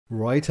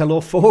Right,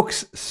 hello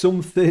folks,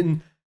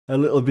 something a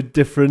little bit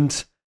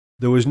different.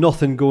 There was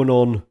nothing going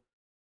on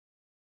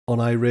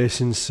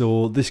iRacing,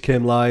 so this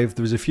came live.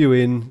 There was a few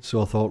in,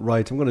 so I thought,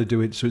 right, I'm going to do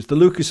it. So it's the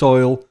Lucas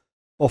Oil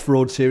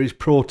Off-Road Series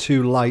Pro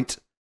 2 LITE,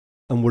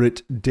 and we're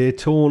at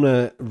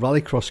Daytona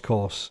Rallycross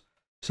course.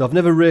 So I've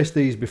never raced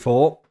these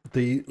before,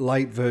 the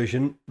LITE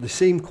version. They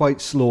seem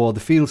quite slow, they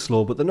feel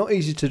slow, but they're not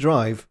easy to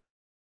drive.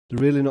 They're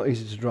really not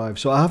easy to drive.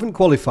 So I haven't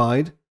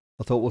qualified.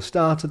 I thought we'll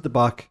start at the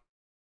back.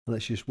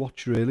 Let's just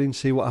watch really and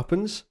see what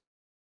happens.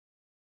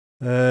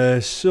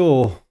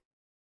 So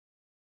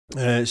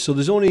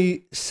there's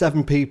only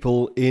 7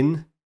 people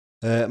in.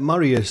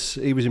 Marius,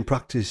 he was in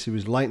practice. He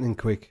was lightning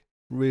quick,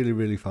 really,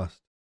 really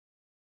fast.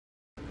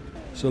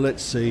 So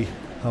let's see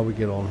how we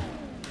get on.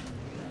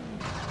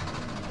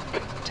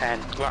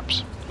 10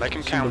 laps. They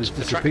can count.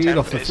 The track temp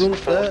off the front is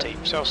 40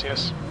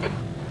 Celsius.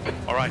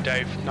 All right,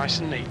 Dave. Nice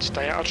and neat.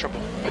 Stay out of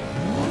trouble.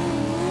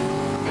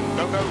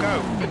 Go, go,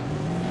 go.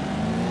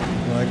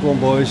 Right, go on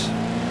boys.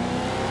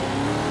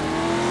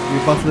 You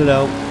battle it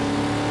out.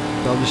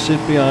 I'll just sit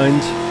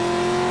behind.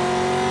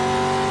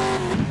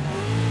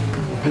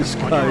 This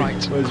guy,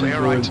 right. where's he Clear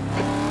going? right.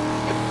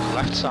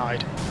 Left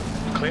side.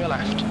 Clear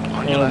left.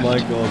 On your left. Oh my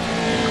god.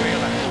 Clear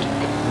left.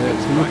 Yeah,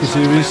 it's the Right rookie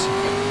side series.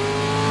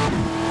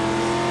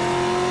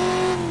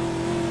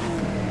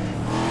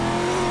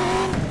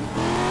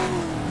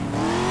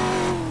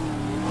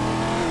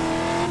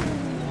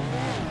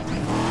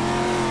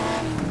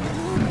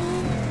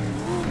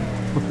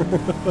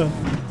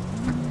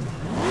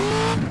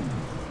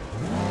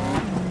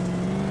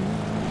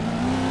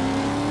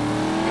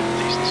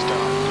 Decent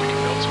start. We can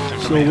build something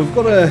So from here. we've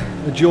got a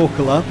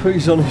joker lap.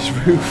 He's on his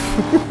roof.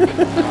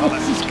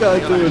 What's this guy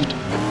doing? Go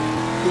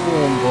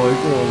on boy,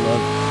 go on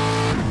lad.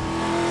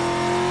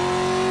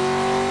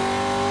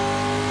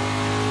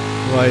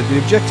 Right, the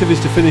objective is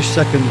to finish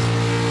second.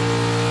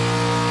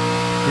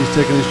 He's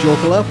taking his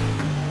joker lap.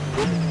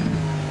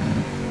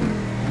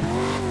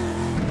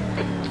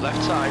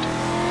 Left side.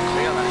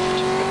 Clear left.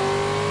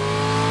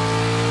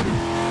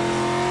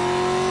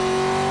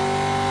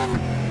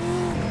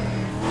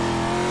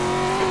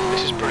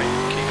 This is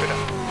brilliant. Keep it up.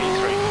 E3.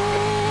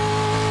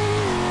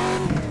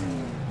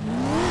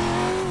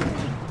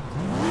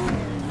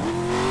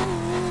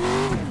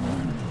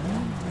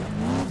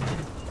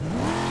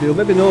 So you'll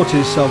maybe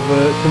notice I've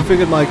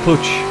configured my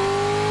clutch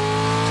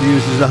to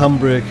use as a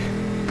handbrake.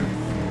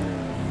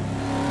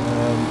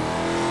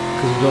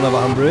 Because I don't have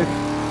a handbrake.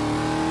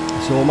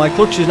 So my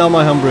clutch is now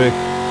my handbrake.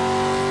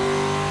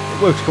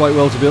 It works quite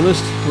well, to be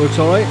honest. Works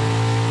alright.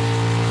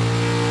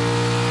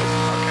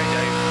 Okay,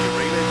 Dave. You're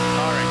reeling.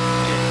 Firing.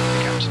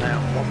 The cap's now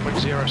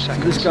 1.0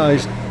 seconds. So this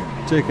guy's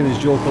taking his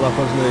joker lap,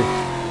 hasn't he?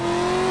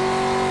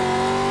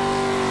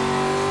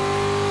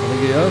 I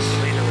think he has. The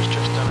leader has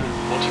just done a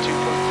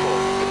 42.4.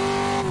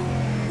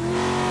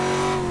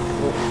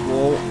 Oh,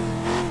 whoa.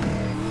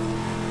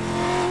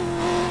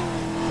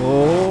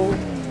 Oh.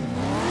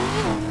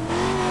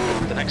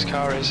 The next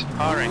car is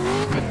firing.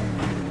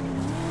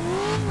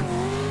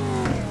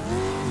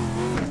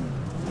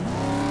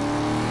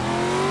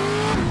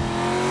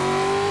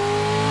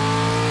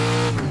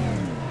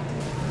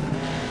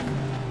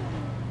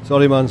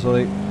 Sorry man,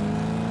 sorry.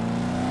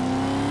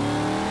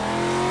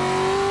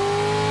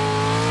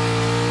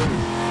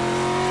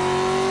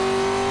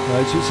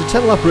 Right, so it's a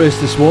 10 lap race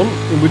this one,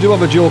 and we do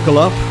have a joker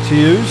lap to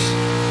use.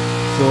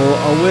 So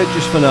I'll wait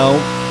just for now,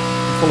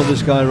 follow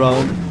this guy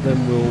around, then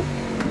we'll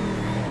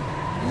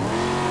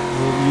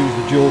use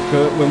the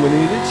joker when we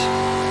need it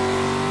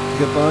to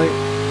get by.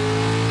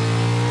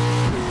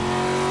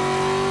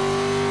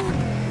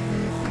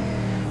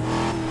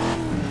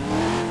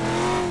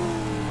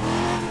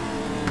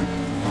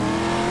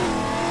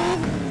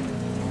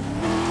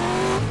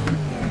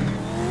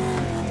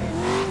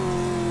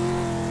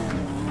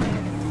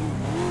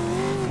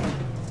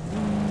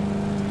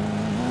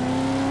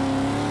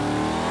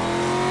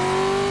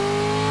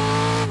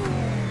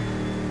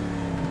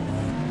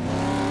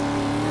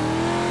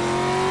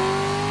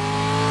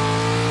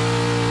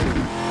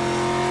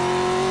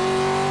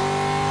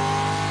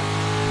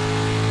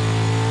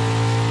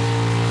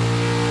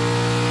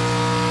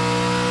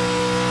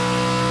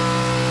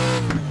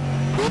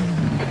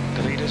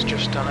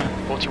 Just done a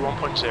 41.0.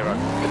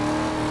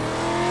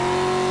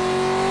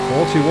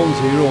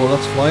 41.0,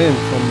 that's flying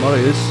from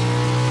Marius.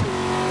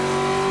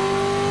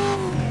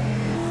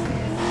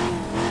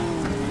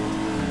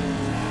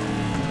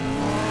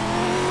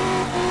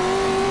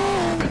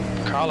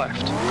 Car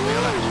left, clear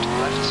left,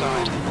 left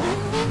side.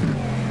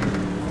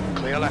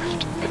 Clear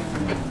left.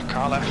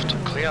 Car left,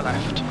 clear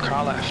left,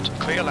 car left,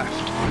 clear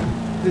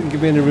left. Didn't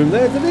give me any room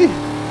there, did he?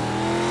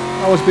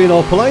 I was being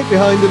all polite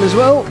behind him as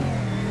well.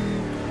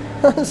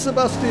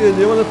 Sebastian,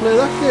 you want to play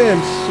that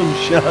game,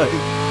 sunshine?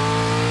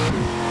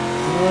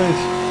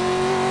 Right.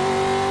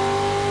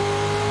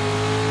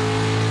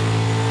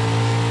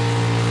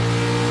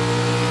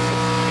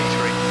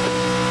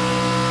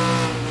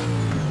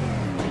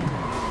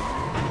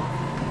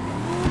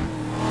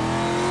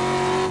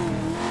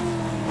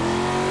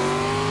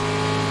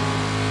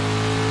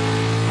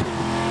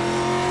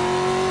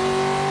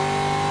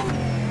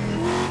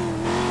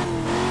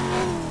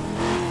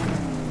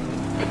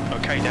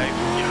 Okay, Dave,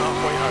 you're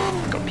halfway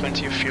home. Got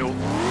plenty of fuel.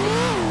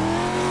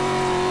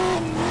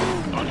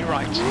 On your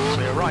right,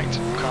 clear right,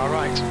 car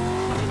right.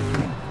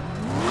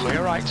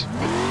 Clear right.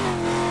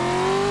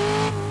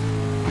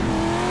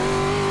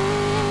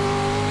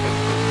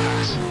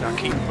 Pass, now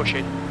keep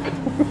pushing.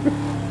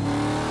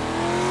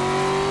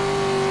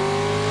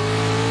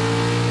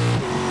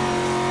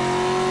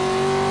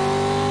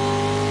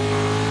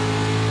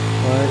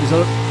 Is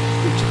that up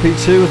to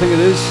P2? I think it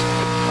is.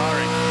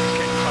 Firing, it's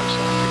getting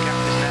closer. The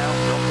gap is now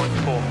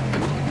 0.4.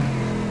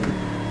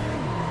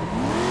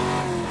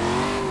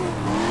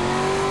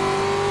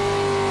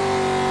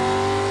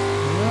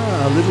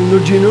 Ah, a little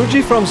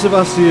nudgy from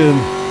Sebastian.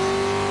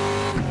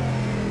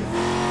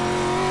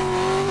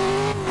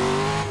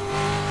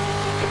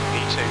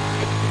 P2.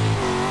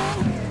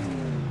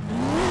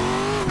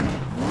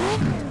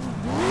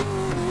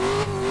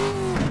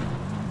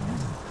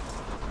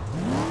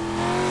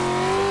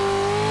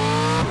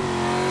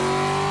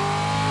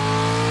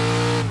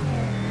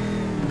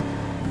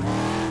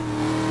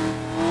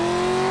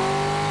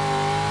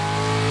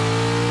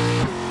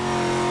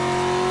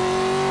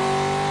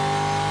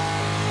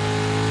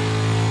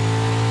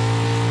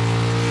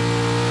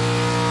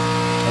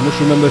 I must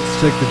remember to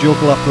take the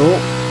Joker lap though.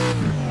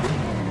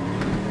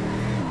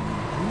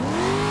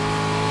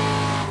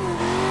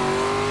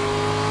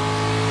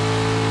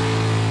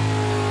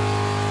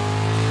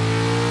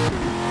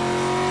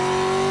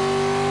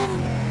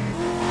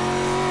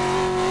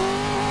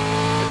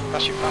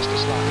 That's your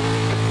fastest lap.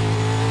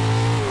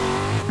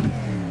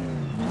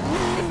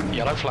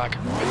 Yellow flag.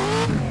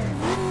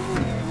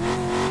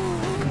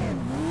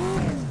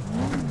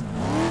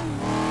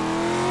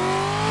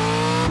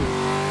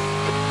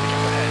 The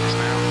gap ahead is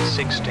now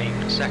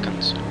 16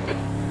 seconds.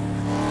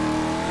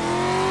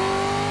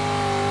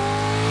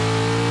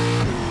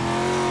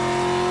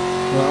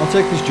 Right, I'll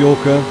take this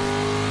Joker.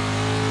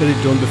 Get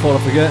it done before I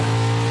forget.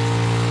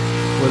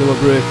 Where do I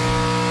brake?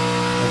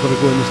 I've got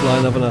to go in this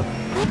line, haven't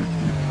I?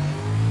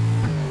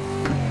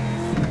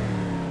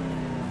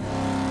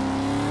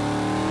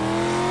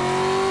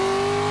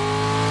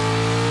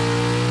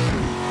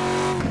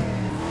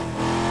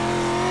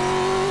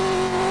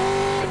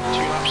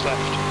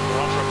 Left. We're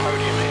on for a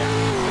podium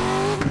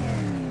here.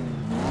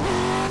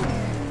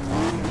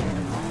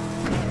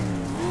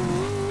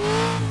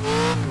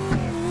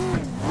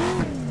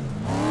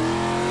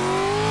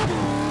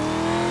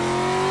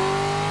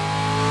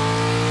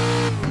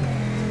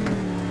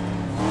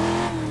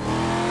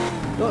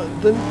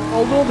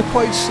 Although they're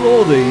quite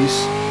slow,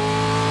 these,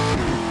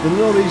 they're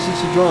not easy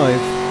to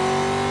drive.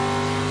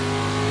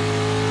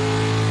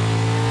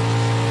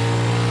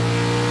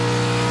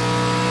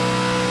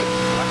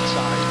 Left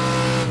side.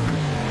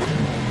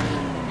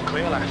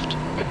 Clear left.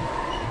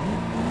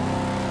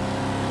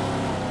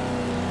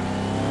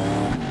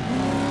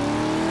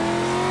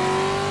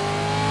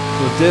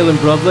 So Dale and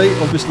Bradley,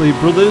 obviously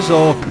brothers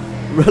or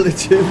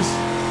relatives.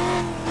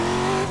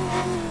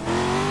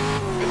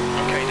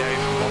 Okay,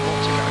 Dave, one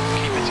more to go.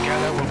 Keep it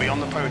together, we'll be on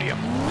the podium.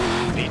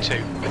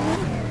 P2.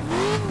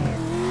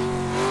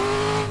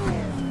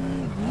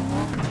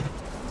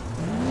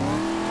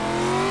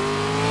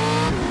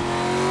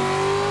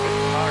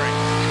 Firing.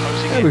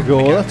 Closing There in. we go,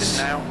 The gap that's- is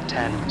now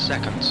 10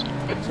 seconds.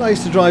 It's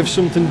nice to drive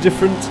something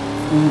different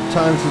from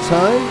time to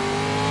time.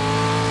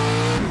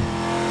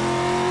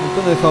 I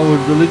don't know if I would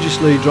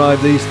religiously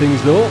drive these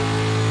things though.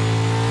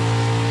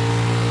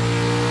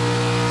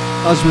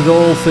 As with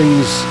all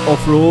things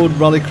off-road,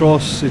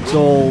 rallycross, it's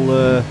all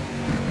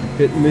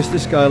hit and miss.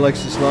 This guy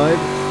likes to slide.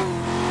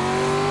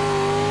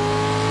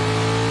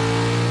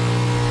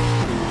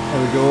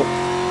 There we go.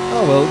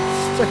 Oh well,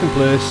 second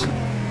place.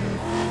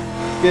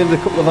 Gained a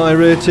couple of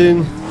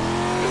iRating.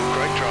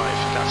 Great drive,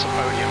 that's a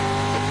podium.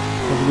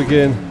 What did we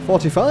gain?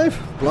 45?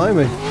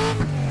 Blimey.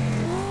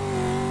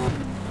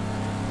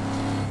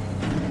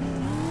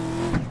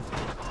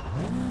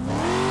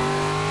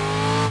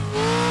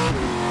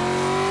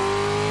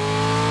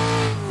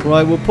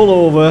 Right, we'll pull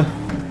over.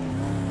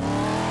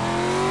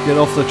 Get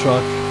off the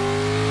track.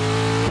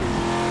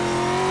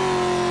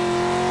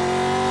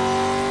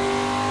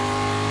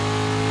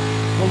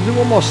 We'll do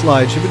one more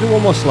slide. Should we do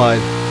one more slide?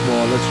 Come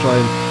on, let's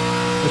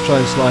try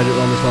and slide it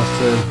around this last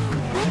turn.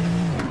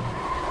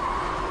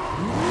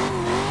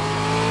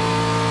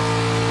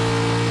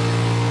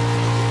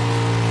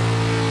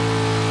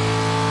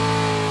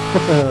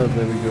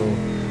 There we go.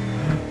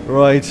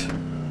 Right.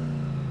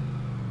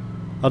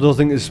 I don't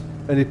think there's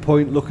any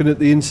point looking at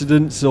the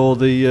incidents or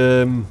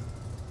the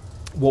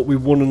what we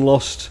won and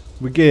lost.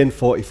 We gained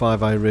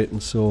 45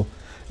 iRating, so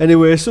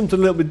anyway, something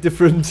a little bit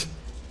different.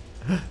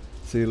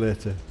 See you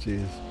later.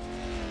 Cheers.